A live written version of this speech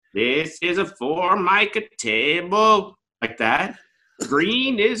This is a Formica table. Like that.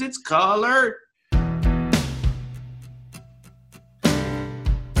 Green is its color.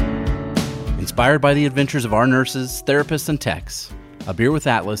 Inspired by the adventures of our nurses, therapists, and techs, A Beer with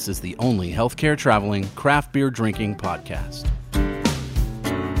Atlas is the only healthcare traveling, craft beer drinking podcast.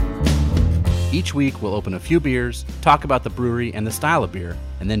 Each week, we'll open a few beers, talk about the brewery and the style of beer,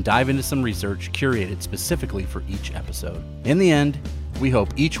 and then dive into some research curated specifically for each episode. In the end, we hope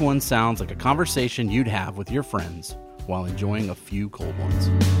each one sounds like a conversation you'd have with your friends while enjoying a few cold ones.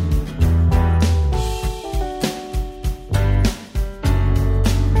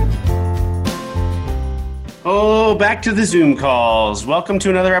 Oh, back to the Zoom calls. Welcome to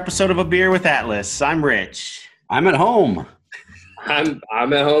another episode of A Beer with Atlas. I'm Rich. I'm at home. I'm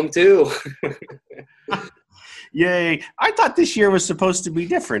at home too. Yay. I thought this year was supposed to be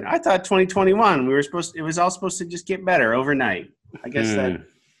different. I thought 2021 it was all supposed to just get better overnight. I guess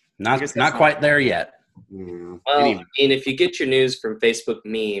not quite there yet. Well, anyway. I mean, if you get your news from Facebook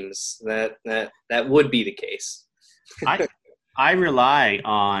memes, that would be the case. I rely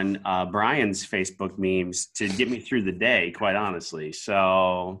on Brian's Facebook memes to get me through the day, quite honestly.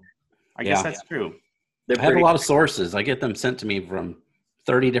 So I guess that's true. I have a lot of sources. I get them sent to me from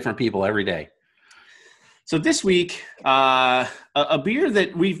 30 different people every day. So this week, a beer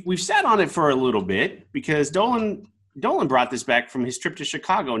that we've sat on it for a little bit because Dolan brought this back from his trip to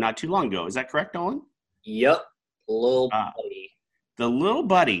Chicago not too long ago. Is that correct, Dolan? Yep. Lil Buddy. The Lil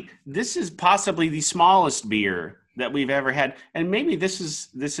Buddy. This is possibly the smallest beer that we've ever had. And maybe this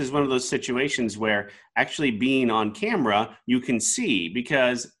is one of those situations where actually being on camera, you can see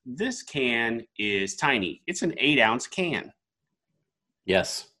because this can is tiny. It's an 8-ounce can.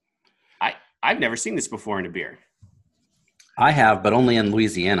 Yes. I've never seen this before in a beer. I have, but only in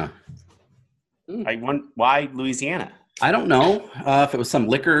Louisiana. Why Louisiana? I don't know if it was some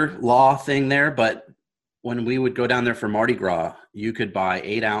liquor law thing there, but when we would go down there for Mardi Gras, you could buy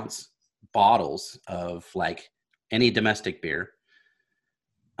 8-ounce bottles of like any domestic beer.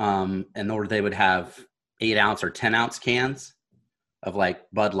 Or they would have 8-ounce or 10-ounce cans of like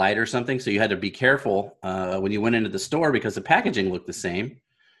Bud Light or something. So you had to be careful when you went into the store because the packaging looked the same,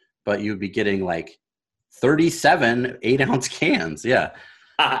 but you'd be getting like 37 8-ounce cans. Yeah.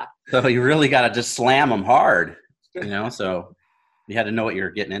 So you really got to just slam them hard, so you had to know what you're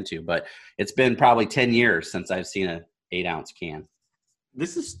getting into. But it's been probably 10 years since I've seen an 8-ounce can.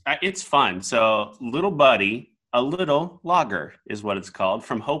 It's fun. So Little Buddy, a little lager is what it's called,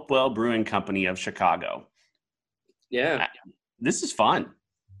 from Hopewell Brewing Company of Chicago. Yeah. This is fun.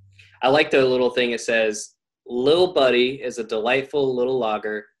 I like the little thing. It says, Lil Buddy is a delightful little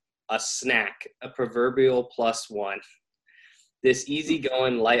lager, a snack, a proverbial +1. This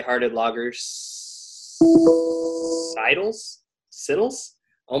easygoing, lighthearted lager siddles?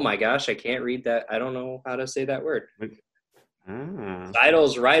 Oh my gosh, I can't read that. I don't know how to say that word.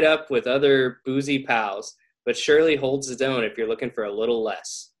 Sidles right up with other boozy pals, but surely holds its own if you're looking for a little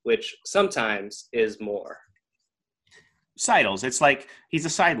less, which sometimes is more. Sidles. It's like he's a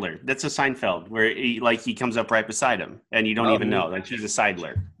sidler. That's a Seinfeld where he comes up right beside him and you don't even know that he's a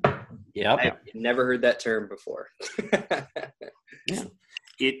sidler. Yep. I've never heard that term before. Yeah.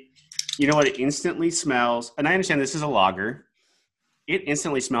 You know what it instantly smells, and I understand this is a lager. It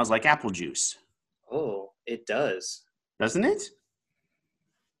instantly smells like apple juice. Oh, it does. Doesn't it?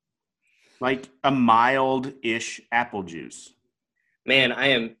 Like a mild-ish apple juice.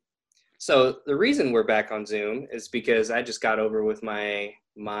 Man, so the reason we're back on Zoom is because I just got over with my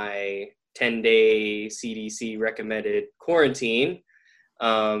 10-day CDC recommended quarantine.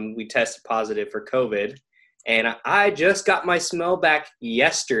 We tested positive for COVID, and I just got my smell back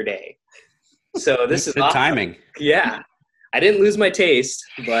yesterday. So this is good awesome. Timing. Yeah. I didn't lose my taste,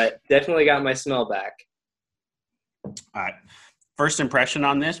 but definitely got my smell back. All right. First impression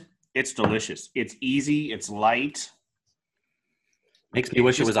on this, it's delicious. It's easy. It's light. Makes me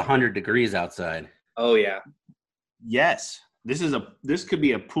wish it was 100 degrees outside. Oh, yeah. Yes. This could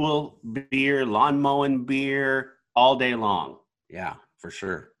be a pool beer, lawn mowing beer all day long. Yeah, for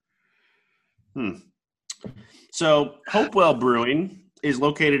sure. So Hopewell Brewing is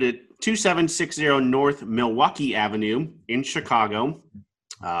located at 2760 North Milwaukee Avenue in Chicago.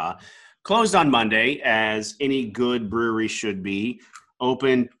 Closed on Monday, as any good brewery should be.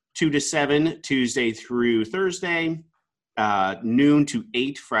 Open 2 to 7 Tuesday through Thursday, noon to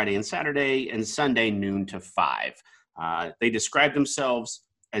 8 Friday and Saturday, and Sunday noon to 5. They describe themselves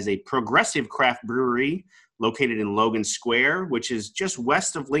as a progressive craft brewery located in Logan Square, which is just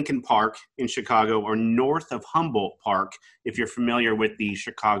west of Lincoln Park in Chicago, or north of Humboldt Park, if you're familiar with the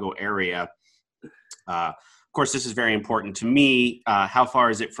Chicago area. Of course, this is very important to me. How far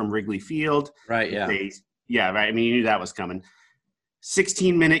is it from Wrigley Field? Right, yeah. Yeah, right. I mean, you knew that was coming.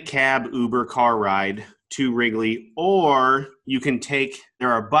 16-minute cab, Uber, car ride to Wrigley, or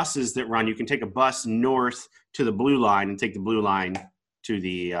there are buses that run. You can take a bus north to the Blue Line and take the Blue Line to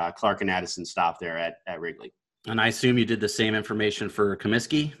the Clark and Addison stop there at Wrigley. And I assume you did the same information for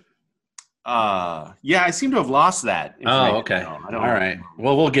Comiskey? Yeah, I seem to have lost that. Oh, okay. All right.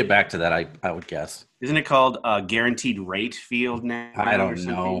 Well, we'll get back to that, I would guess. Isn't it called Guaranteed Rate Field now? I don't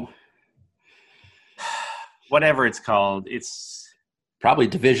know. Whatever it's called. It's probably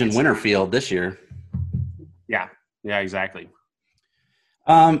Division Winter Field this year. Yeah, exactly.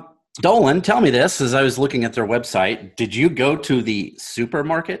 Dolan, tell me this, as I was looking at their website, did you go to the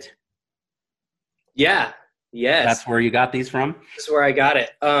supermarket? Yeah. Yes. That's where you got these from? This is where I got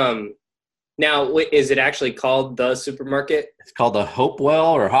it. Now, is it actually called the supermarket? It's called the Hopewell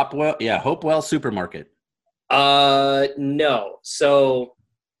or Hopwell. Yeah, Hopewell Supermarket. No. So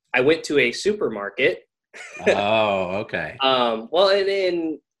I went to a supermarket. Oh, okay. Well,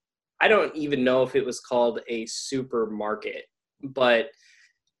 and I don't even know if it was called a supermarket, but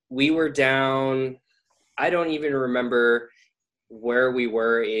we were down, I don't even remember where we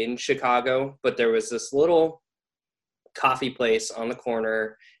were in Chicago, but there was this little coffee place on the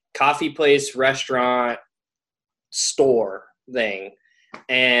corner, coffee place, restaurant, store thing.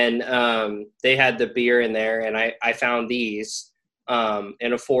 And they had the beer in there, and I found these in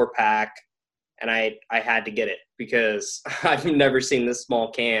a 4-pack, and I had to get it because I've never seen this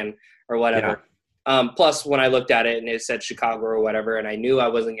small can or whatever. Yeah. Plus, when I looked at it and it said Chicago or whatever, and I knew I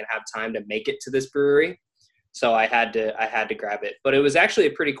wasn't going to have time to make it to this brewery, so I had to grab it. But it was actually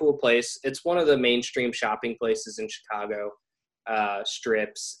a pretty cool place. It's one of the mainstream shopping places in Chicago,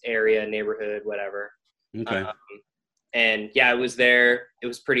 strips, area, neighborhood, whatever. Okay. And yeah, it was there. It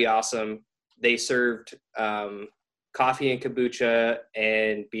was pretty awesome. They served coffee and kombucha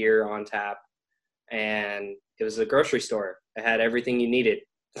and beer on tap. And it was a grocery store. It had everything you needed.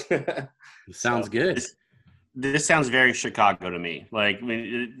 Sounds good. This sounds very Chicago to me. Like, I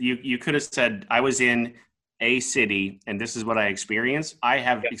mean, you could have said, I was in a city and this is what I experienced. I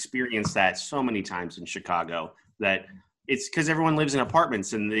have experienced that so many times in Chicago that it's because everyone lives in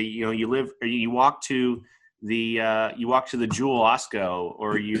apartments, and you walk to the Jewel Osco,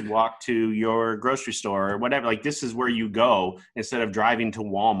 or you walk to your grocery store or whatever. Like, this is where you go instead of driving to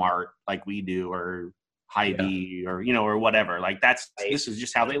Walmart like we do, or Hy-Vee, or or whatever. Like, this is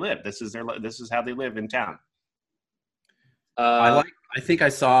just how they live. This is how they live in town. I think I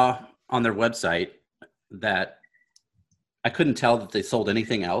saw on their website that I couldn't tell that they sold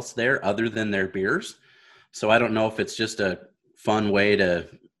anything else there other than their beers. So I don't know if it's just a fun way to,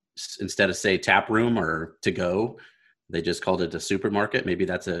 instead of say tap room or to go, they just called it a supermarket. Maybe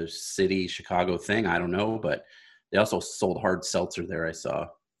that's a city Chicago thing. I don't know, but they also sold hard seltzer there, I saw.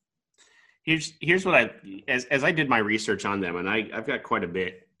 Here's what as I did my research on them, and I've got quite a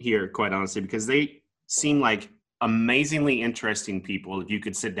bit here, quite honestly, because they seem like amazingly interesting people if you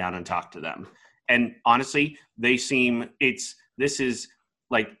could sit down and talk to them. And honestly, this is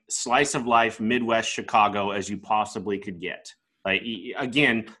like slice of life Midwest Chicago as you possibly could get. Like,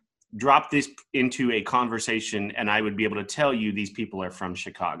 again, drop this into a conversation and I would be able to tell you these people are from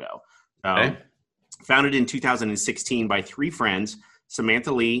Chicago. Okay. Founded in 2016 by 3 friends,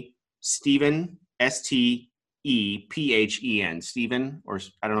 Samantha Lee, Stephen, Stephen, Stephen, or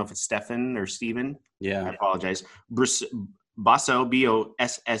I don't know if it's Stephen or Stephen. Yeah. I apologize. Basso,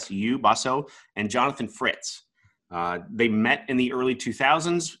 B-O-S-S-U, Basso, and Jonathan Fritz. They met in the early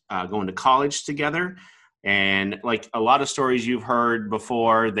 2000s, going to college together. And like a lot of stories you've heard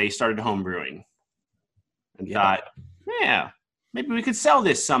before, they started home brewing and thought, maybe we could sell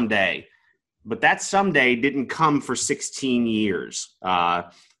this someday. But that someday didn't come for 16 years.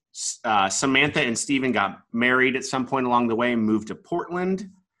 Samantha and Stephen got married at some point along the way and moved to Portland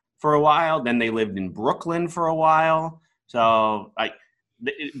for a while. Then they lived in Brooklyn for a while. So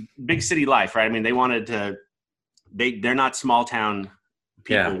big city life, right? I mean, they're not small town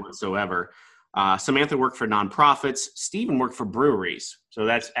people whatsoever. Samantha worked for nonprofits. Stephen worked for breweries. So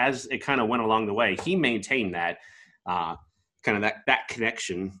that's, as it kind of went along the way, he maintained that kind of that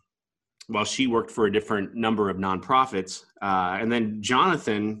connection while she worked for a different number of nonprofits. And then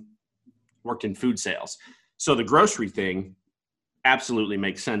Jonathan worked in food sales. So the grocery thing absolutely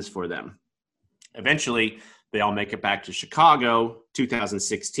makes sense for them. Eventually, they all make it back to Chicago.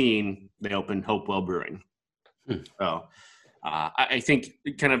 2016, they opened Hopewell Brewing. So I think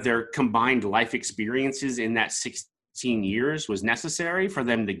kind of their combined life experiences in that 16 years was necessary for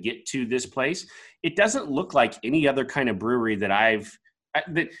them to get to this place. It doesn't look like any other kind of brewery that I've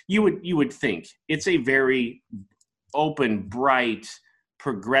that you would think it's a very open, bright,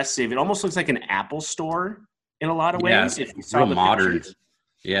 progressive. It almost looks like an Apple store in a lot of ways. Yeah, if you saw real the modern. pictures.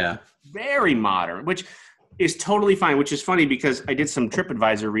 Yeah. Very modern, which is totally fine, which is funny because I did some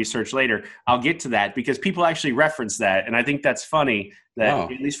TripAdvisor research later. I'll get to that because people actually reference that. And I think that's funny that Oh.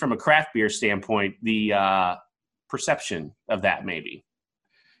 at least from a craft beer standpoint, the perception of that maybe.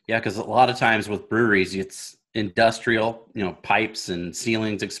 Yeah, because a lot of times with breweries, it's industrial, pipes and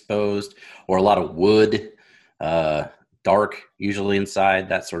ceilings exposed, or a lot of wood, dark usually inside,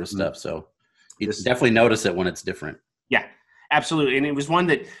 that sort of stuff. So you definitely notice it when it's different. Yeah, absolutely. And it was one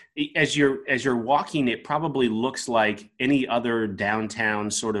that as you're walking, it probably looks like any other downtown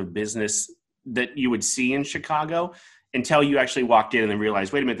sort of business that you would see in Chicago until you actually walked in and then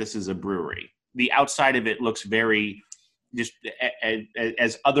realized, wait a minute, this is a brewery. The outside of it looks very just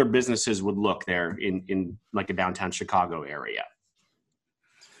as other businesses would look there in like a downtown Chicago area.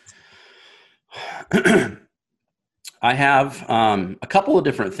 I have a couple of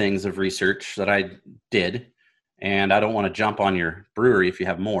different things of research that I did, and I don't want to jump on your brewery if you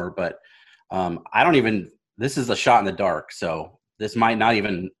have more, but this is a shot in the dark. So this might not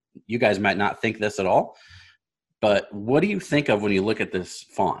even, you guys might not think this at all, but what do you think of when you look at this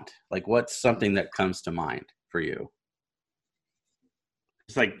font? Like what's something that comes to mind for you?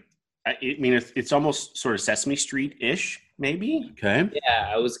 It's like, it's almost sort of Sesame Street-ish, maybe. Okay. Yeah,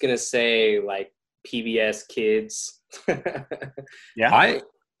 I was gonna say like PBS Kids. Yeah.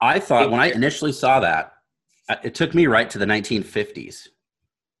 I thought when I initially saw that, it took me right to the 1950s.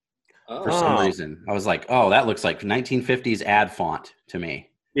 For some reason. I was like, oh, that looks like 1950s ad font to me.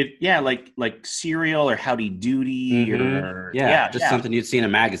 Like Cereal or Howdy Doody. Mm-hmm. Or something you'd see in a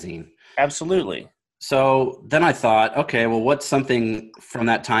magazine. Absolutely. So then I thought, okay, well, what's something from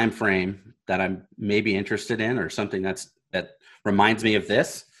that time frame that I'm maybe interested in, or something that reminds me of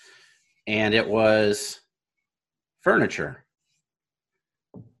this? And it was furniture.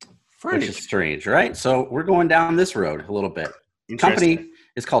 Which is strange, right? So we're going down this road a little bit. Company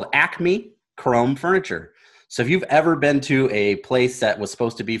is called Acme Chrome Furniture. So if you've ever been to a place that was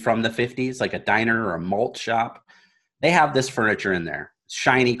supposed to be from the 50s, like a diner or a malt shop, they have this furniture in there.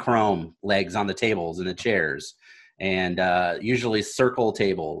 Shiny chrome legs on the tables and the chairs, and usually circle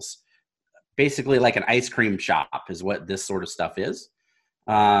tables. Basically like an ice cream shop is what this sort of stuff is.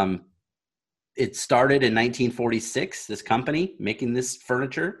 It started in 1946, this company making this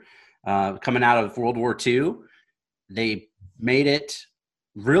furniture, coming out of World War II. They made it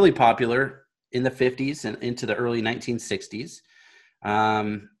really popular in the 50s and into the early 1960s.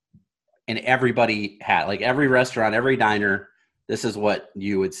 And everybody had, like every restaurant, every diner, this is what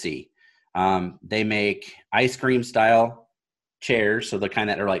you would see. They make ice cream style chairs. So the kind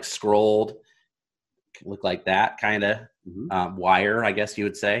that are like scrolled, look like that kind of wire, I guess you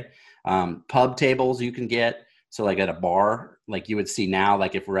would say. Pub tables you can get. So like at a bar, like you would see now,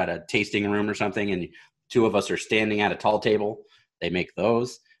 like if we're at a tasting room or something and two of us are standing at a tall table, they make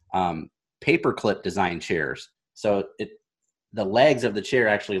those. Paperclip design chairs. So the legs of the chair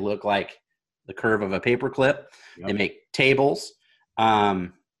actually look like the curve of a paperclip. Yep. They make tables.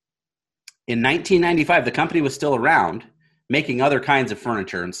 In 1995, the company was still around making other kinds of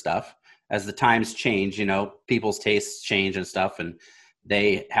furniture and stuff. As the times change, people's tastes change and stuff, and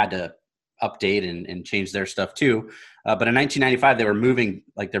they had to update and change their stuff too. But in 1995, they were moving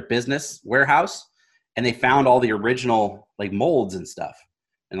like their business warehouse, and they found all the original like molds and stuff,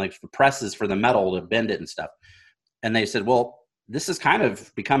 and like the presses for the metal to bend it and stuff. And they said, well, this is kind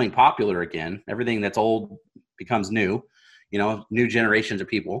of becoming popular again. Everything that's old becomes new, new generations of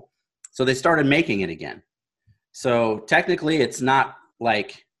people. So they started making it again. So technically it's not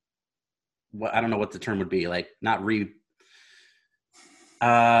like, I don't know what the term would be, like not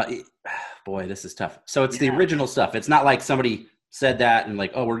boy, this is tough. So it's the original stuff. It's not like somebody said that and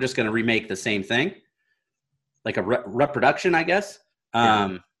like, oh, we're just going to remake the same thing. Like a reproduction, I guess.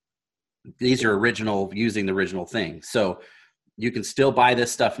 These are original, using the original thing. So you can still buy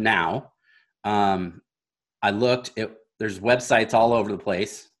this stuff now. I looked, there's websites all over the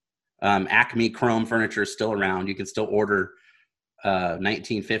place. Acme Chrome Furniture is still around. You can still order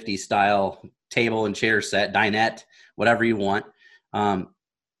 1950 style table and chair set, dinette, whatever you want. A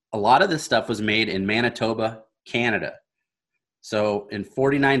lot of this stuff was made in Manitoba, Canada. So in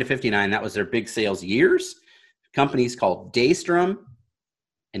 49 to 59, that was their big sales years. Companies called Daystrom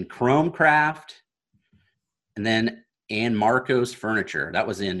and Chromecraft, and then Ann Marcos Furniture. That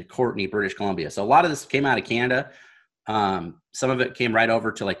was in Courtenay, British Columbia. So a lot of this came out of Canada. Some of it came right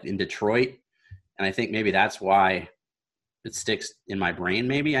over to like in Detroit. And I think maybe that's why it sticks in my brain,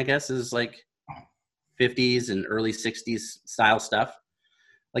 maybe, I guess, is like 50s and early 60s style stuff.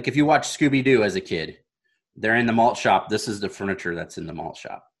 Like if you watch Scooby-Doo as a kid, they're in the malt shop. This is the furniture that's in the malt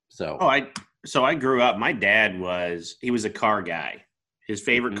shop. So, I grew up. My dad he was a car guy. His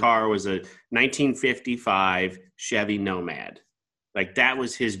favorite car was a 1955 Chevy Nomad. Like that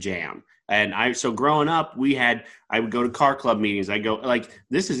was his jam. And so growing up, I would go to car club meetings. I go like,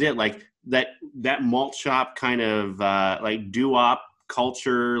 this is it. Like that malt shop kind of like doo-wop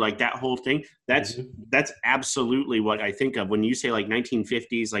culture, like that whole thing. That's absolutely what I think of when you say like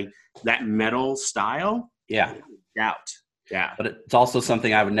 1950s, like that metal style. Yeah. Doubt. Yeah. But it's also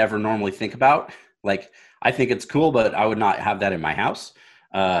something I would never normally think about. Like, I think it's cool, but I would not have that in my house.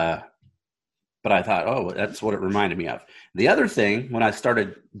 But I thought, oh, that's what it reminded me of. The other thing, when I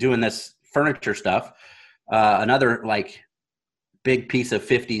started doing this furniture stuff, another like big piece of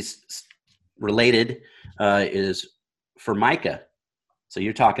 50s related is Formica. So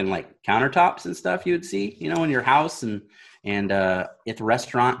you're talking like countertops and stuff you would see, you know, in your house and at the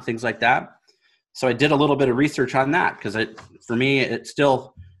restaurant, things like that. So I did a little bit of research on that because for me, it's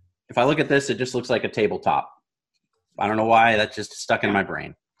still, if I look at this, it just looks like a tabletop. I don't know why, that's just stuck in my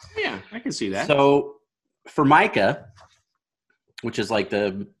brain. Yeah, I can see that. So Formica, which is like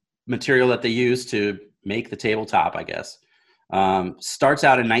the material that they use to make the tabletop, I guess, starts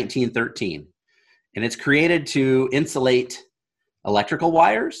out in 1913. And it's created to insulate electrical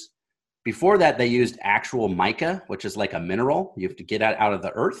wires. Before that, they used actual mica, which is like a mineral you have to get out of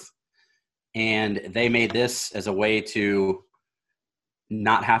the earth. And they made this as a way to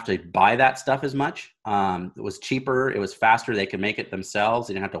not have to buy that stuff as much. It was cheaper. It was faster. They could make it themselves.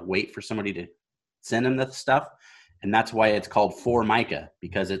 They didn't have to wait for somebody to send them the stuff. And that's why it's called Formica,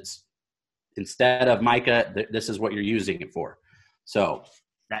 because it's instead of mica, this is what you're using it for. So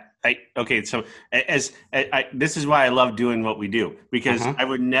okay. So this is why I love doing what we do, because I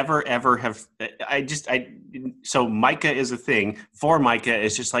would never, ever have, so mica is a thing. Formica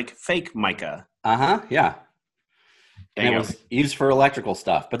is just like fake mica. Yeah. And it was used for electrical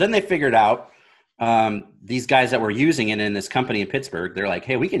stuff. But then they figured out these guys that were using it in this company in Pittsburgh, they're like,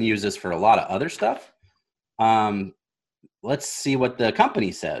 hey, we can use this for a lot of other stuff. Let's see what the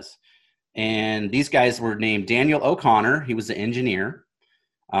company says. And these guys were named Daniel O'Connor. He was the engineer.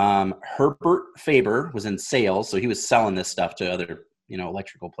 Herbert Faber was in sales. So he was selling this stuff to other,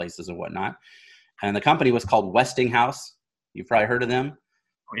 electrical places and whatnot. And the company was called Westinghouse. You've probably heard of them.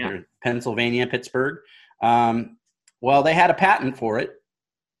 Oh, yeah. They're Pennsylvania, Pittsburgh. Well, they had a patent for it,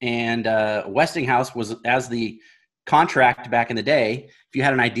 and Westinghouse was, as the contract back in the day, if you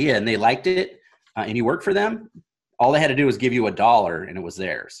had an idea and they liked it and you worked for them, all they had to do was give you $1 and it was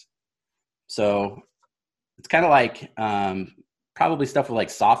theirs. So it's kind of like probably stuff with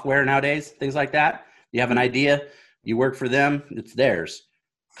like software nowadays, things like that. You have an idea, you work for them, it's theirs.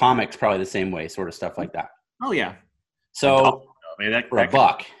 Comics probably the same way, sort of stuff like that. Oh, yeah. So for a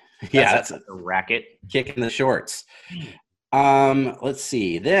buck. Yeah, that's a racket. Kicking the shorts. Let's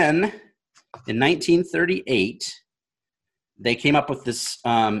see. Then in 1938, they came up with this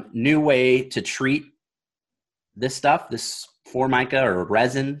new way to treat this stuff, this Formica or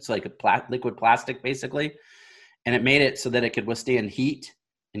resin. It's like a liquid plastic, basically. And it made it so that it could withstand heat,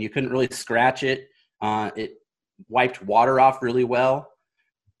 and you couldn't really scratch it. It wiped water off really well.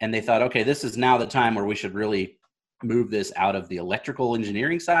 And they thought, okay, this is now the time where we should really move this out of the electrical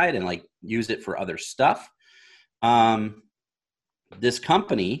engineering side and like use it for other stuff. This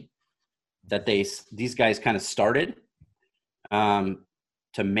company that these guys kind of started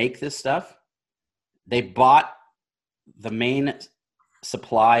to make this stuff, they bought the main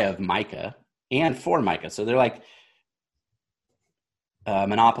supply of mica and Formica. So they're like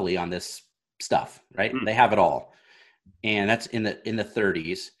monopoly on this stuff, right? They have it all. And that's in the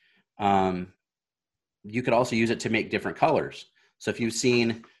 30s. You could also use it to make different colors. So if you've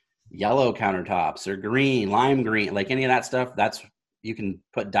seen yellow countertops or green, lime green, like any of that stuff, you can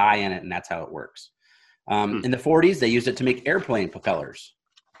put dye in it, and that's how it works. In the 40s, they used it to make airplane propellers,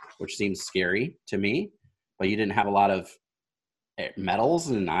 which seems scary to me, but you didn't have a lot of metals,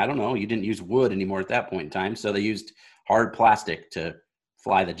 and I don't know, you didn't use wood anymore at that point in time. So they used hard plastic to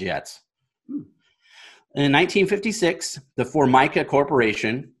fly the jets. In 1956, the Formica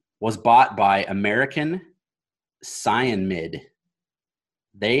Corporation was bought by American Sayin.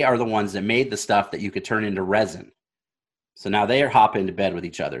 They are the ones that made the stuff that you could turn into resin. So now they are hopping into bed with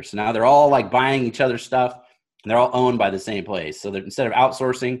each other. So now they're all like buying each other's stuff, and they're all owned by the same place. So that instead of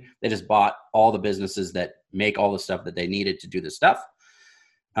outsourcing, they just bought all the businesses that make all the stuff that they needed to do the stuff.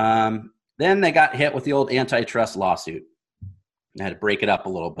 Then they got hit with the old antitrust lawsuit. They had to break it up a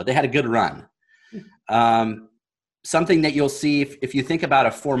little, but they had a good run. Something that you'll see if you think about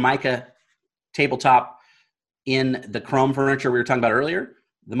a Formica tabletop in the chrome furniture we were talking about earlier,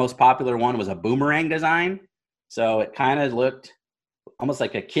 The most popular one was a boomerang design. So it kind of looked almost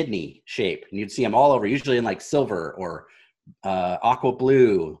like a kidney shape. And you'd see them all over, usually in like silver or aqua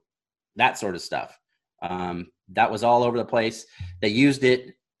blue, that sort of stuff. That was all over the place. They used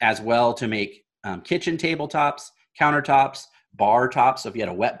it as well to make kitchen tabletops, countertops, bar tops. So if you had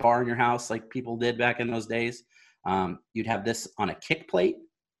a wet bar in your house, like people did back in those days, you'd have this on a kick plate.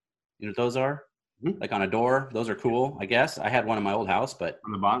 You know what those are? Like on a door. Those are cool, I guess. I had one in my old house, but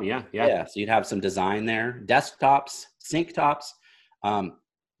on the bottom, yeah. So you'd have some design there. Desktops, sink tops.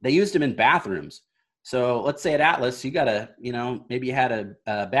 They used them in bathrooms. So let's say at Atlas, you got to, maybe you had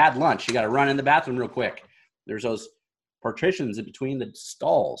a bad lunch. You got to run in the bathroom real quick. There's those partitions in between the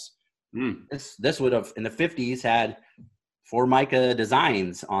stalls. This would have, in the 50s, had Formica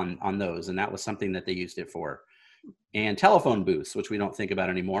designs on those, and that was something that they used it for. And telephone booths, which we don't think about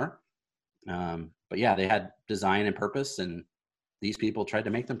anymore. But yeah, they had design and purpose, and these people tried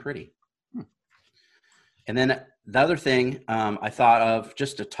to make them pretty. And then the other thing I thought of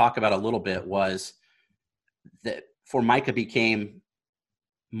just to talk about a little bit was that Formica became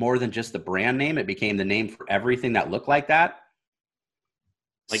more than just the brand name. It became the name for everything that looked like that.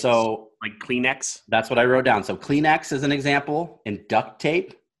 Like Kleenex? That's what I wrote down. So Kleenex is an example, and duct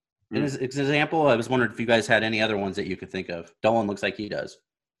tape is an example. I was wondering if you guys had any other ones that you could think of. Dolan looks like he does.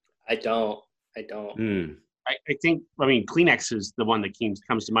 I don't. I think, Kleenex is the one that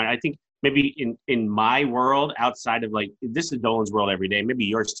comes to mind. I think maybe in my world, outside of this is Dolan's world every day, maybe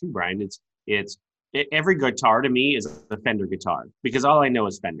yours too, Brian, it's every guitar to me is a Fender guitar, because all I know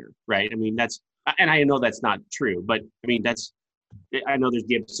is Fender, right? I mean, and I know that's not true, but I mean, I know there's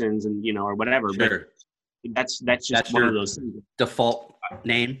Gibsons and, or whatever, sure. But that's just one of those things. Default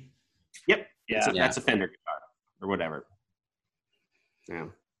name? Yep. Yeah. That's a Fender guitar or whatever. Yeah.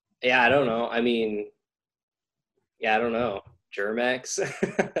 Yeah, I don't know. I mean, I don't know. Germex.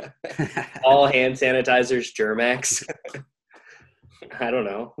 All hand sanitizers, Germex. I don't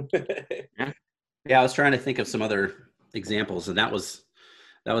know. Yeah, I was trying to think of some other examples, and that was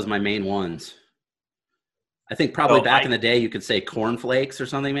my main ones. I think probably back in the day, you could say cornflakes or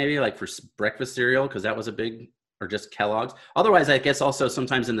something, maybe like for breakfast cereal, because that was a big, or just Kellogg's. Otherwise, I guess also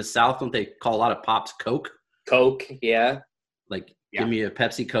sometimes in the South, don't they call a lot of Pops Coke? Coke, yeah. Give me a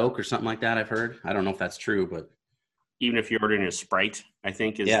Pepsi Coke or something like that, I've heard. I don't know if that's true, but even if you're ordering a Sprite, I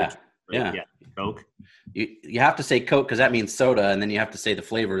think is Coke. You have to say Coke because that means soda, and then you have to say the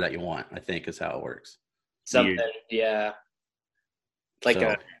flavor that you want, I think is how it works. Something, yeah.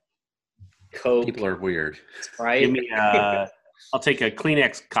 A Coke. People are weird. Sprite. Give me I'll take a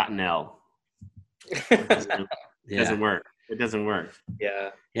Kleenex Cottonelle. It doesn't work. It doesn't work. Yeah.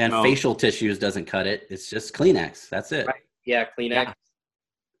 Yeah, and facial tissues doesn't cut it. It's just Kleenex. That's it. Right. Yeah, Kleenex. Yeah.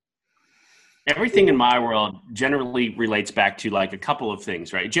 Everything in my world generally relates back to a couple of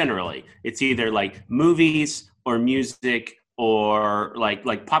things, right? Generally, it's either movies or music or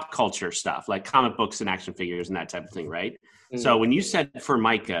like pop culture stuff, like comic books and action figures and that type of thing, right? Mm-hmm. So when you said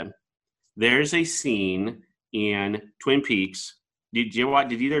Formica, there's a scene in Twin Peaks. Did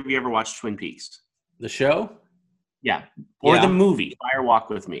either of you ever watch Twin Peaks? The show? Yeah. Or the movie, Fire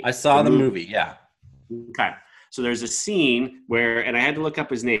Walk With Me. I saw the movie, yeah. Okay. So there's a scene where, and I had to look up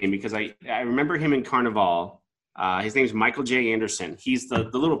his name because I remember him in Carnival. His name is Michael J. Anderson. He's the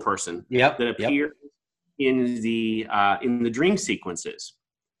little person that appears in the dream sequences.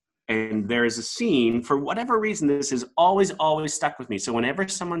 And there is a scene, for whatever reason, this has always stuck with me. So whenever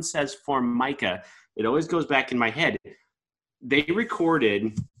someone says Formica, it always goes back in my head. They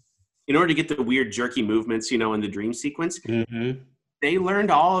recorded, in order to get the weird jerky movements, in the dream sequence, they learned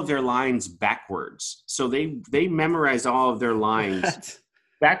all of their lines backwards. So they memorized all of their lines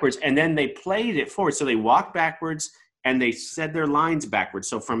backwards, and then they played it forward. So they walked backwards and they said their lines backwards.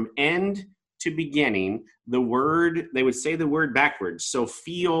 So from end to beginning, they would say the word backwards. So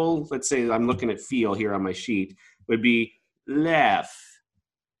feel, let's say I'm looking at feel here on my sheet, would be left.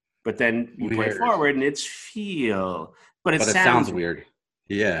 But then you play forward and it's feel. But it sounds weird.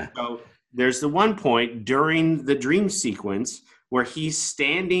 Yeah. So there's the one point during the dream sequence where he's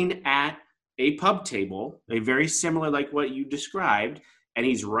standing at a pub table, a very similar like what you described, and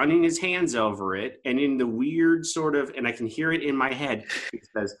he's running his hands over it, and in the weird sort of, and I can hear it in my head, he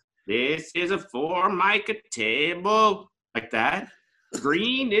says, "This is a Formica table," like that.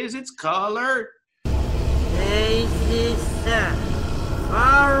 Green is its color. This is a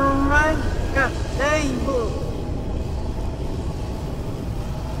Formica table.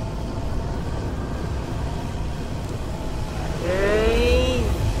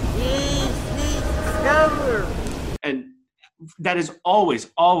 And that is always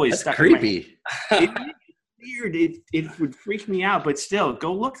That's stuck creepy. in my head. weird. It would freak me out, but still,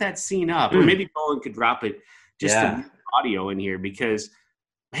 go look that scene up. Or maybe Colin could drop it just the audio in here because,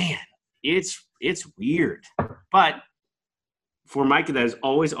 man, it's weird. But Formica, that has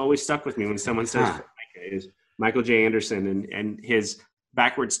always stuck with me when someone says Formica, is Michael J. Anderson and his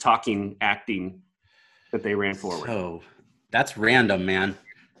backwards talking acting that they ran forward. So that's random, man.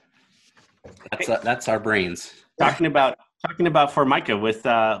 That's our brains. Talking about Formica with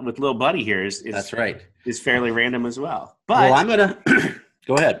Lil Buddy here is that's right. Is fairly random as well. But well, I'm gonna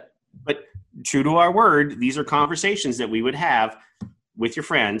go ahead. But true to our word, these are conversations that we would have with your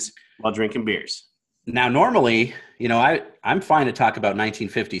friends while drinking beers. Now, normally, I'm fine to talk about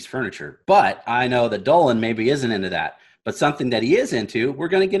 1950s furniture, but I know that Dolan maybe isn't into that. But something that he is into, we're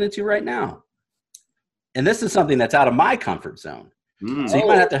going to get into right now. And this is something that's out of my comfort zone. So you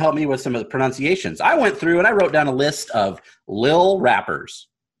might have to help me with some of the pronunciations. I went through and I wrote down a list of Lil rappers.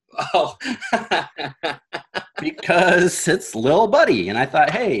 Oh. Because it's Lil Buddy. And I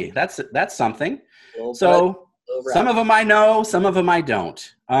thought, hey, that's something. So some of them I know, some of them I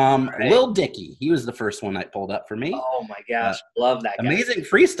don't. Right. Lil Dicky, he was the first one I pulled up for me. Oh my gosh, love that guy. Amazing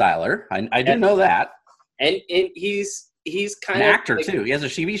freestyler. I do know that. And he's kind an of actor too. He has a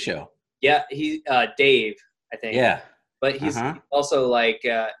TV show. Yeah, he Dave, I think. Yeah. But he's also like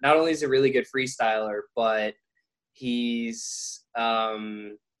not only is he a really good freestyler, but he's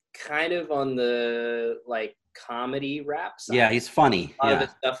kind of on the like comedy rap side. Yeah, he's funny. A lot of his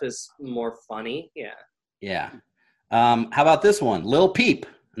stuff is more funny. Yeah. Yeah. How about this one? Lil Peep.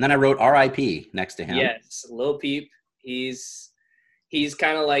 And then I wrote R.I.P. next to him. Yes, Lil Peep. He's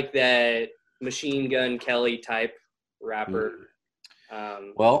kind of like that Machine Gun Kelly type rapper.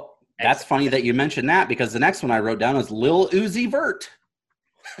 Well, that's funny that you mentioned that because the next one I wrote down is Lil Uzi Vert.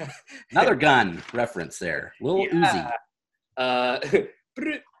 Another gun reference there. Lil Uzi.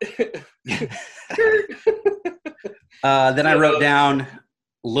 Then I wrote down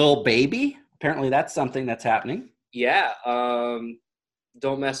Lil Baby. Apparently that's something that's happening. Yeah.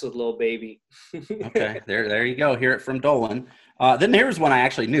 Don't mess with Lil Baby. Okay, there you go. Hear it from Dolan. Then here's one I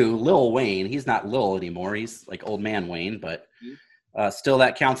actually knew, Lil Wayne. He's not Lil anymore. He's like old man Wayne, but still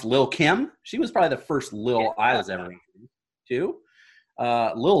that counts. Lil Kim. She was probably the first Lil I was ever to.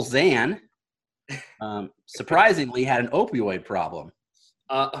 Lil Xan, surprisingly, had an opioid problem.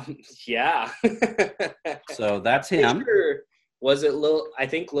 Yeah. So that's him. Was it I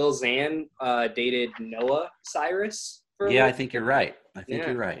think Lil Xan dated Noah Cyrus? I think you're right.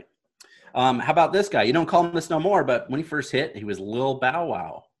 You're right. How about this guy? You don't call him this no more, but when he first hit, he was Lil Bow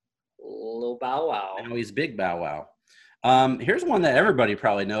Wow. Lil Bow Wow. I know he's Big Bow Wow. Here's one that everybody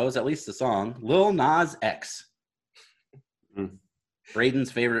probably knows, at least the song, Lil Nas X. Braden's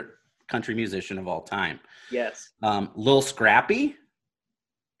favorite country musician of all time. Yes. Lil Scrappy.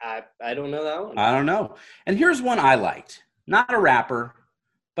 I don't know that one. I don't know. And here's one I liked. Not a rapper,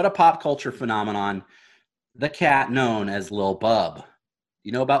 but a pop culture phenomenon. The cat known as Lil Bub.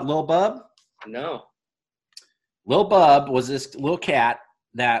 You know about Lil Bub? No. Lil Bub was this little cat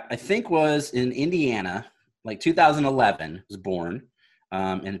that I think was in Indiana, like 2011, was born,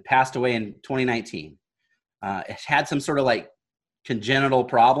 and passed away in 2019. It had some sort of like congenital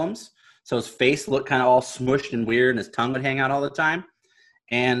problems. So his face looked kind of all smushed and weird, and his tongue would hang out all the time.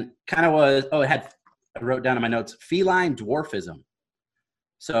 And kind of was, I wrote down in my notes, feline dwarfism.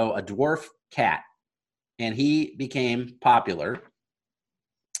 So a dwarf cat. And he became popular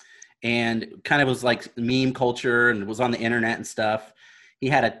and kind of was like meme culture and was on the internet and stuff. He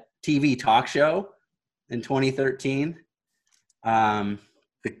had a TV talk show in 2013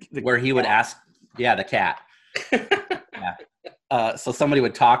 where he would ask, the cat. So somebody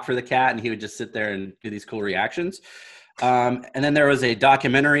would talk for the cat and he would just sit there and do these cool reactions. And then there was a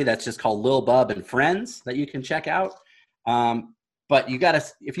documentary that's just called Lil Bub and Friends that you can check out. But you got to,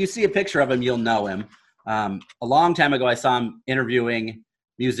 if you see a picture of him, you'll know him. A long time ago, I saw him interviewing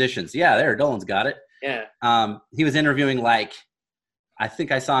musicians. Yeah, there, Dolan's got it. Yeah. He was interviewing I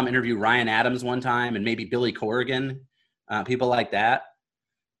think I saw him interview Ryan Adams one time and maybe Billy Corrigan, people like that.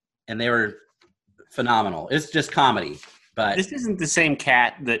 And they were phenomenal. It's just comedy. But this isn't the same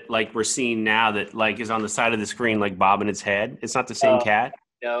cat that we're seeing now that is on the side of the screen bobbing its head. It's not the same cat.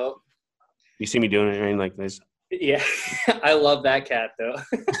 No. You see me doing it like this? Yeah, I love that cat though.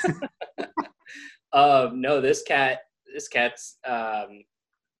 No, this cat's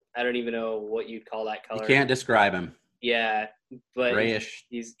I don't even know what you'd call that color. You can't describe him. Yeah, but grayish.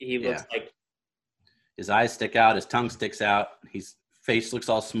 He looks like his eyes stick out, his tongue sticks out, his face looks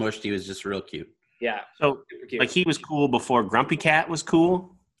all smushed. He was just real cute. Yeah. So he was cool before Grumpy Cat was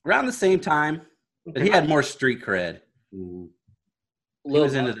cool? Around the same time. But he had more street cred. Lil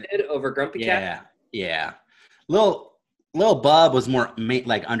Bub over Grumpy Cat? Yeah. Lil Bub was more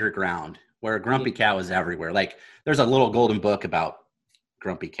like underground, where Grumpy Cat was everywhere. Like there's a little golden book about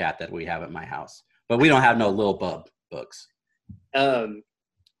Grumpy Cat that we have at my house, but we don't have no Lil Bub books.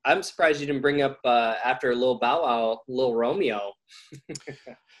 I'm surprised you didn't bring up after Lil Bow Wow, Lil Romeo.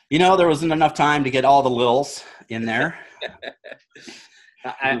 You know, there wasn't enough time to get all the Lils in there.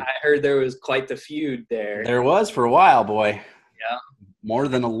 I heard there was quite the feud there. There was for a while, boy. Yeah. More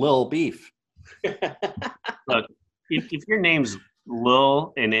than a Lil Beef. Look, if your name's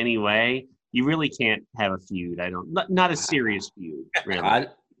Lil in any way, you really can't have a feud. Not a serious feud, really.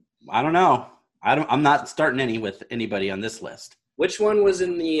 I don't know. I'm not starting any with anybody on this list. Which one was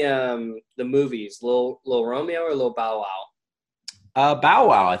in the movies? Lil Romeo or Lil Bow Wow? Bow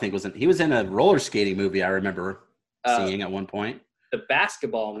Wow, I think he was in a roller skating movie. I remember seeing at one point. The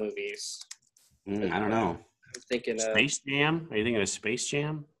basketball movies. I don't know. I'm thinking of Space Jam. Are you thinking of Space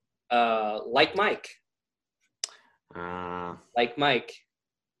Jam? Like Mike. Like Mike.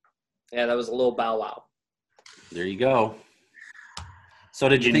 Yeah, that was a Lil Bow Wow. There you go. So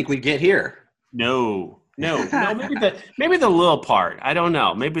did you think we'd get here? No. Maybe the little part. I don't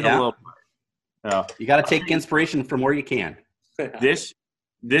know. Maybe the little part. You got to take inspiration from where you can. This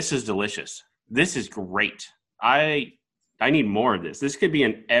is delicious. This is great. I need more of this. This could be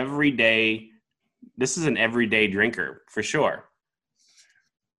an everyday. This is an everyday drinker for sure.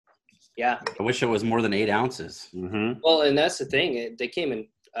 Yeah. Mm-hmm. I wish it was more than 8 ounces. Well, and that's the thing. They came in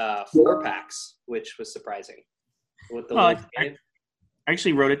 4 packs, which was surprising. With the I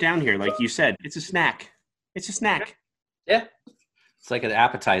actually wrote it down here. Like you said, it's a snack. It's a snack. Yeah. It's like an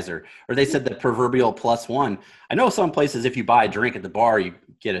appetizer. Or they said the proverbial +1. I know some places if you buy a drink at the bar, you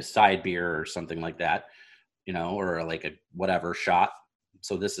get a side beer or something like that, you know, or like a whatever shot.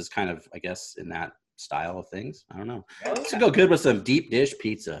 So this is kind of, I guess, in that style of things. I don't know. This would go good with some deep dish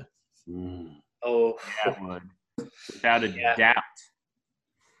pizza. Oh, that would. Without a doubt.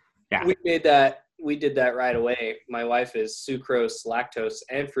 Yeah. We did that right away. My wife is sucrose, lactose,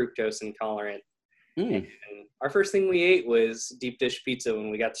 and fructose intolerant. And our first thing we ate was deep dish pizza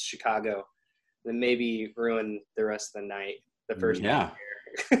when we got to Chicago. Then maybe ruined the rest of the night. The first night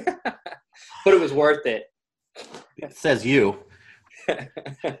here. But it was worth it. It says you.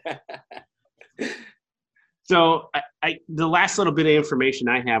 So the last little bit of information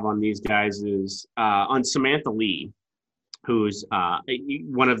I have on these guys is on Samantha Lee, who's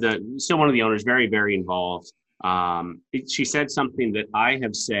one of the owners, very, very involved. She said something that I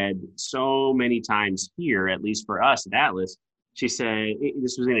have said so many times here, at least for us at Atlas. She said,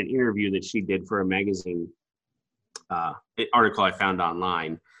 this was in an interview that she did for a magazine article I found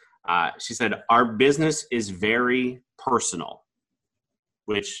online. She said, our business is very personal,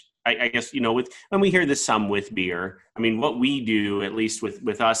 which I guess, you know, when we hear this some with beer, I mean, what we do, at least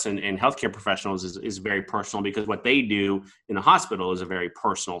with us and healthcare professionals is very personal, because what they do in the hospital is a very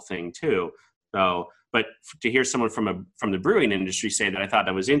personal thing too. So, but to hear someone from the brewing industry say that, I thought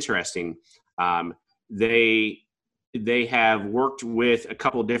that was interesting. They have worked with a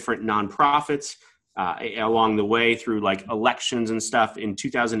couple different nonprofits along the way through like elections and stuff. In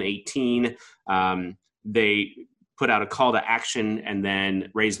 2018, they put out a call to action and then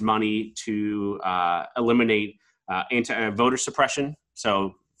raised money to eliminate anti-voter suppression.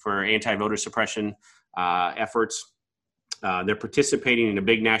 So for anti-voter suppression efforts, they're participating in a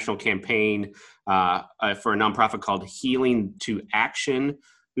big national campaign for a nonprofit called Healing to Action,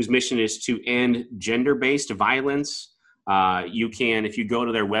 whose mission is to end gender-based violence. You can, if you go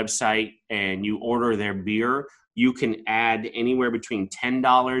to their website and you order their beer, you can add anywhere between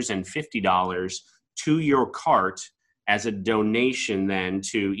 $10 and $50 to your cart as a donation then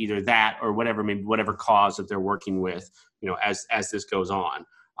to either that or whatever cause that they're working with, you know, as this goes on.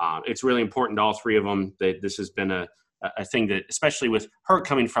 It's really important to all three of them that this has been a thing that, especially with her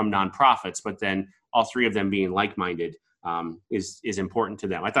coming from nonprofits, but then all three of them being like-minded, is important to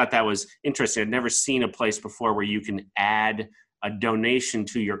them. I thought that was interesting. I'd never seen a place before where you can add a donation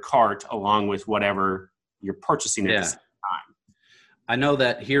to your cart along with whatever you're purchasing at the same time. I know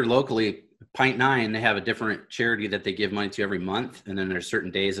that here locally, Pint 9, they have a different charity that they give money to every month. And then there's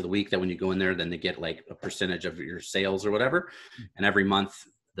certain days of the week that when you go in there, then they get like a percentage of your sales or whatever. And every month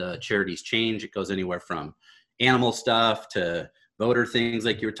the charities change. It goes anywhere from animal stuff to voter things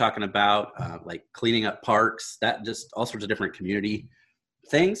like you were talking about, like cleaning up parks, that just all sorts of different community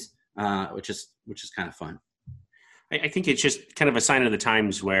things, which is kind of fun. I think it's just kind of a sign of the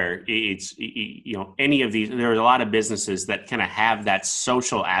times where it's, you know, any of these, there's a lot of businesses that kind of have that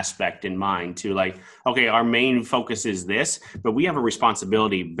social aspect in mind to like, okay, our main focus is this, but we have a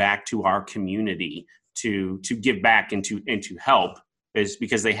responsibility back to our community to give back and to help is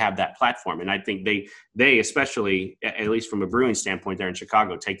because they have that platform. And I think they especially, at least from a brewing standpoint there in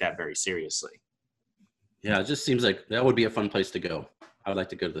Chicago, take that very seriously. Yeah, it just seems like that would be a fun place to go. I would like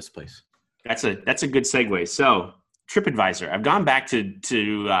to go to this place. That's a good segue. So TripAdvisor, I've gone back to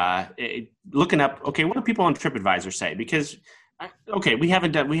looking up, okay, what do people on TripAdvisor say? Because, okay, we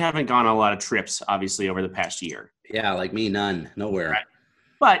haven't gone on a lot of trips, obviously, over the past year. Yeah, like me, none, nowhere. Right.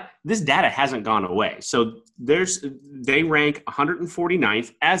 But this data hasn't gone away. So they rank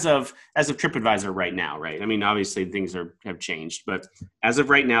 149th as of TripAdvisor right now, right? I mean, obviously things have changed, but as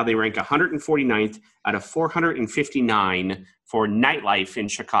of right now, they rank 149th out of 459 for nightlife in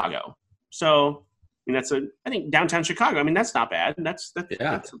Chicago. So, I mean, I think downtown Chicago, I mean, that's not bad. That's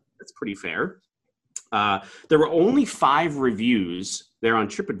pretty fair. There were only 5 reviews there on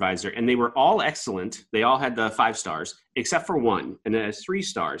TripAdvisor, and they were all excellent. They all had the 5 stars, except for one, and it has 3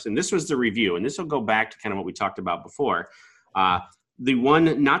 stars. And this was the review, and this will go back to kind of what we talked about before. The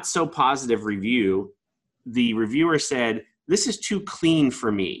one not so positive review, the reviewer said, "This is too clean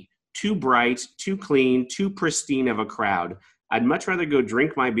for me. Too bright, too clean, too pristine of a crowd. I'd much rather go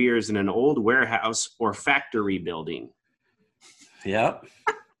drink my beers in an old warehouse or factory building." Yep.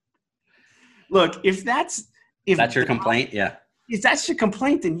 Look, if that's your complaint, yeah. If that's your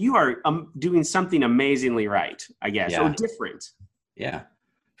complaint, then you are doing something amazingly right, I guess, or different. Yeah,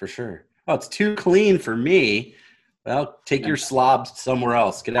 for sure. Oh, it's too clean for me. Well, take your slobs somewhere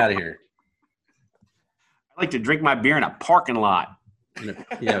else. Get out of here. I like to drink my beer in a parking lot.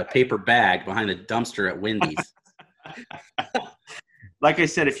 A paper bag behind a dumpster at Wendy's. Like I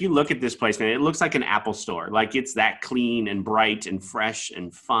said, if you look at this place, man, it looks like an Apple store. Like it's that clean and bright and fresh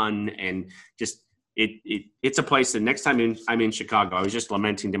and fun and just it's a place that next time I'm in Chicago, I was just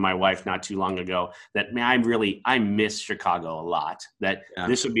lamenting to my wife not too long ago that, man, I miss Chicago a lot. That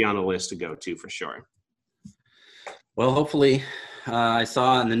this would be on the list to go to for sure. Well, hopefully, I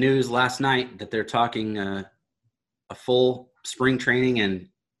saw in the news last night that they're talking a full spring training and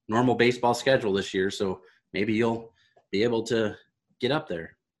normal baseball schedule this year. So maybe you'll be able to get up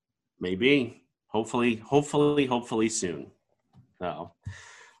there. Maybe. Hopefully soon. So,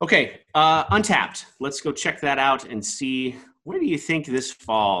 okay, Untapped. Let's go check that out and see, where do you think this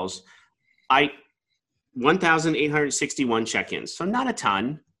falls? 1,861 check-ins, so not a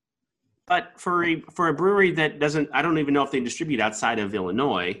ton. But for a brewery that doesn't, I don't even know if they distribute outside of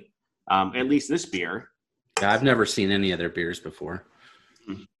Illinois, at least this beer. Yeah, I've never seen any of their beers before.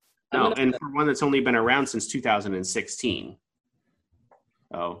 No, and for one that's only been around since 2016.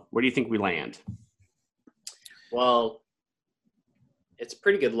 Oh, where do you think we land? Well, it's a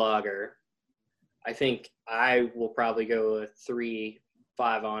pretty good lager. I think I will probably go a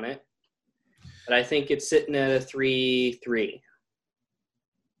 3.5 on it. But I think it's sitting at a 3.3.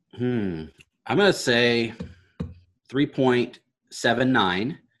 I'm going to say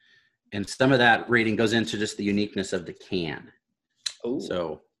 3.79. And some of that rating goes into just the uniqueness of the can. Ooh.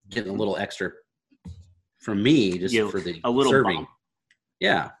 So getting a little extra from me just for the a little serving. Bump.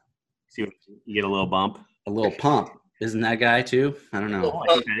 Yeah. See, you get a little bump. A little pump. Isn't that guy too? I don't know. Yes.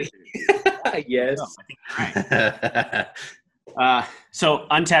 No, I think you're right. So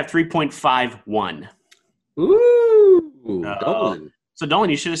Untapped 3.51. Ooh. Dolan. So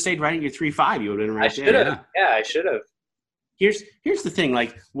Dolan, you should have stayed right at your 3.5. You would have been right. I should have. Yeah, I should have. Here's the thing.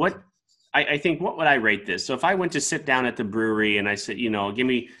 Like I think, what would I rate this? So if I went to sit down at the brewery and I said,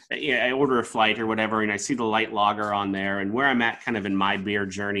 I order a flight or whatever, and I see the light lager on there and where I'm at kind of in my beer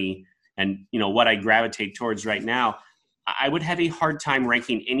journey and, what I gravitate towards right now, I would have a hard time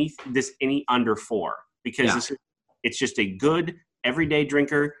ranking any under 4 because it's just a good everyday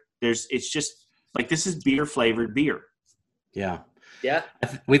drinker. It's just like, this is beer flavored beer. Yeah. Yeah.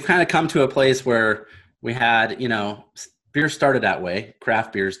 We've kind of come to a place where we had, beer started that way.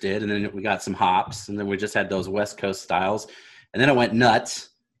 Craft beers did. And then we got some hops. And then we just had those West Coast styles. And then it went nuts,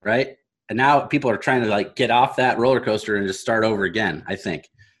 right? And now people are trying to get off that roller coaster and just start over again, I think.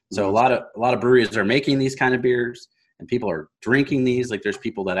 So a lot of breweries are making these kind of beers and people are drinking these. Like there's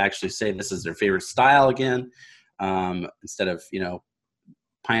people that actually say this is their favorite style again, instead of,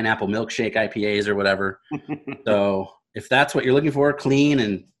 pineapple milkshake IPAs or whatever. So if that's what you're looking for, clean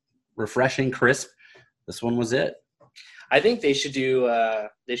and refreshing, crisp, this one was it. I think they should do.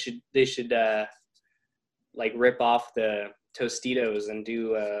 They should rip off the Tostitos and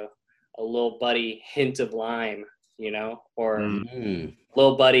do a Lil Buddy hint of lime, or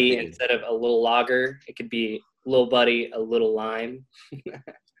Lil Buddy instead of a little lager, it could be Lil Buddy a little lime.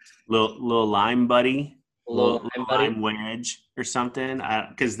 little lime buddy, little lime wedge or something.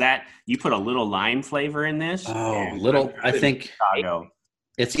 Because you put a little lime flavor in this. Oh, I think Chicago.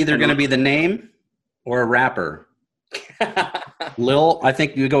 It's either going to be the name or a rapper. I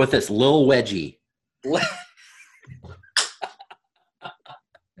think you go with this, Lil Wedgie.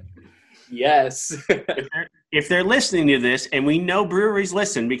 Yes. If they're listening to this, and we know breweries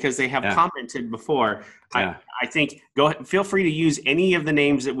listen because they have Yeah. commented before, Yeah. I think feel free to use any of the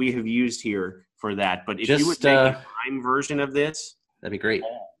names that we have used here for that. But if you would Just, make a prime version of this, That'd be great.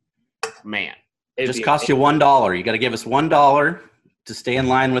 man. It'd Just be cost you $1. You got to give us $1 to stay in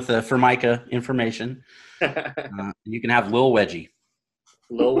line with the Formica information. You can have Lil Wedgie.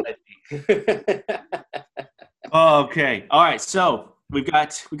 Low Wedgie. Okay. All right. So we've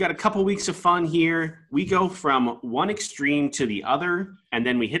got a couple weeks of fun here. We go from one extreme to the other, and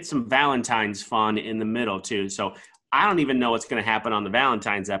then we hit some Valentine's fun in the middle too. So I don't even know what's going to happen on the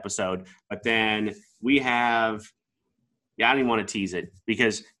Valentine's episode, but then we have. Yeah, I don't even want to tease it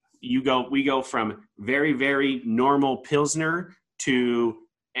because we go from very, very normal Pilsner to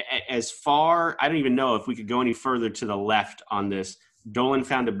as far. I don't even know if we could go any further to the left on this. Dolan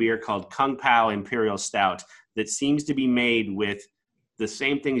found a beer called Kung Pao Imperial Stout that seems to be made with the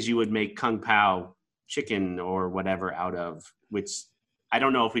same things you would make Kung Pao chicken or whatever out of, which I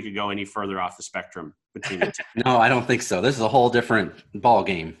don't know if we could go any further off the spectrum between the two. No, I don't think so. This is a whole different ball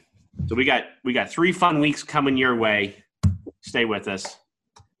game. So we got 3 fun weeks coming your way. Stay with us.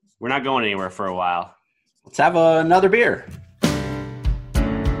 We're not going anywhere for a while. Let's have another beer.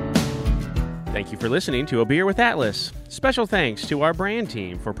 Thank you for listening to A Beer with Atlas. Special thanks to our brand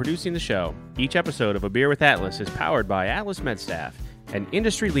team for producing the show. Each episode of A Beer with Atlas is powered by Atlas MedStaff, an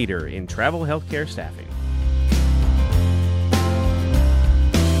industry leader in travel healthcare staffing.